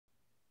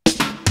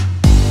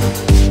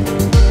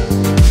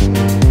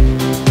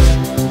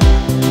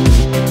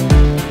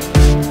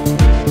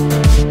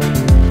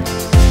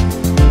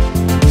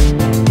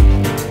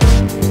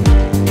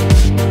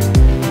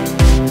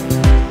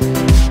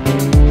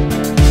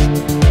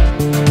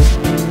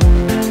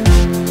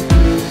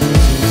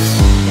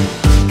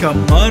كم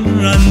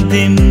مرة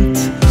ندمت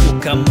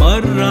وكم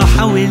مرة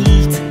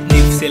حاولت،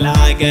 نفسي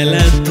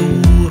العجلة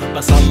تدور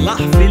بصلح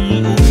في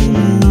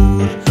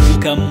الأمور.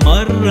 وكم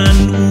مرة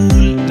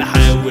نقول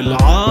نحاول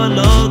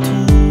على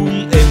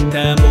طول،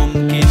 امتى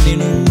ممكن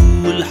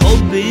ننول،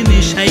 حب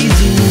مش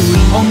هيزول.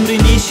 عمري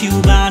مشي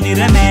وباعني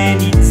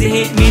رماني،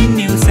 زهق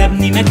مني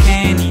وسابني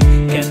مكاني،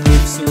 كان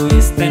نفسه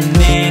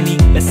يستناني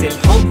بس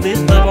الحب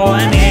بطابعه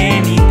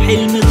أناني.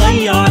 حلمي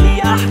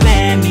ضيعلي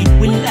أحلامي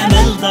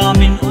والأمل ضاع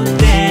من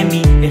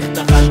قدامي،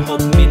 اختفى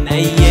الحب من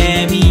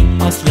أيامي.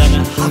 أصل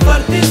أنا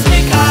حفرت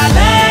اسمك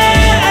على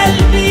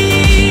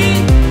قلبي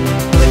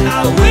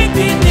واتعودت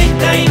إنك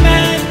دايما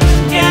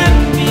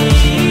جنبي،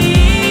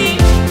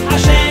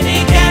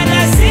 عشانك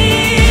أنا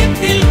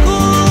سبت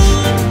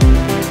الكون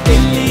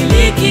اللي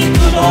ليكي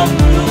طول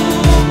عمره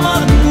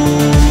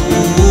مضمون.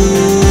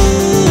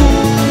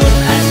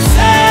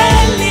 أنسى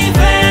اللي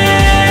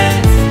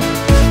فات،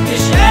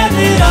 مش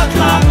قادر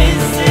أطلع من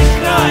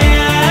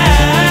الذكريات.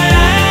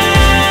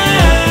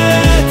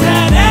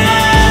 أنا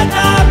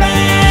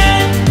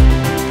تعبان،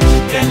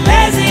 كان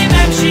لازم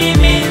أمشي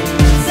من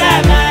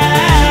زمان.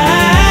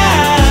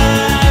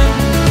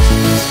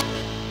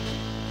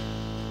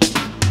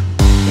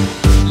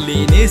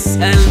 ليه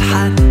نسأل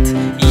حد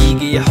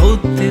يجي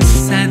يحط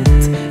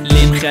السد؟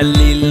 ليه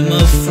نخلي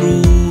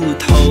المفروض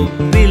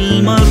حب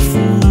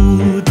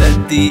المرفوض؟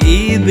 قد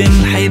ايه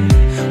بنحب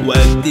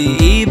وقد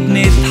ايه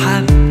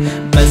بنتحب،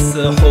 بس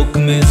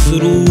حكم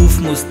الظروف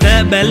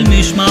مستقبل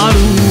مش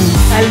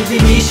معروف. قلبي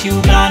مشي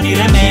وباعني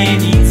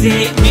رماني،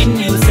 زهق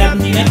مني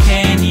وسابني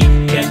مكاني،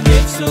 كان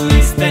نفسه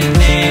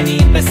يستناني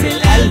بس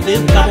القلب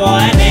بطبعه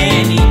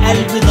أناني.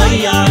 قلبي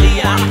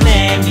ضيعلي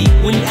أحلامي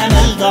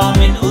والأمل ضاع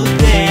من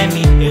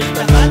قدامي،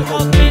 اختفى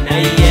الحب من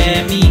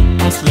أيامي.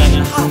 أصل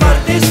أنا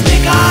حفرت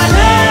اسمك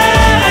على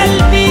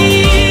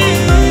قلبي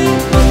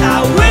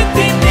واتعودت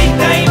إنك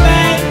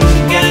دايما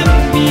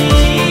جنبي،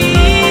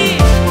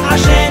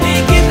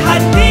 عشانك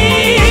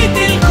اتحديت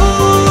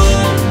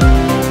الكون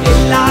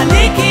اللي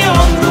عليكي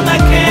عمره ما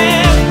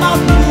كان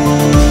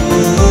مضمون.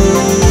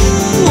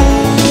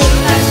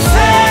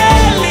 أنسى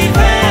اللي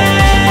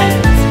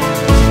فات،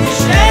 مش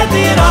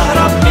قادر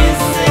أهرب من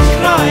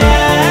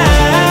الذكريات.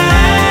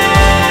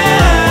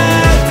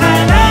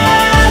 أنا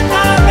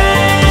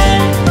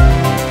تعبان،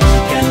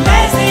 كان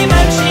لازم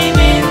أمشي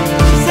من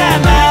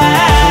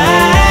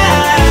زمان.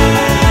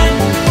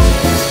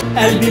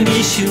 قلبي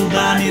مشي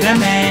وباعني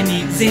رماني،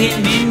 زهق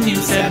مني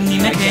وسابني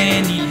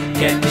مكاني،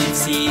 كان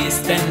نفسي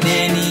يستناني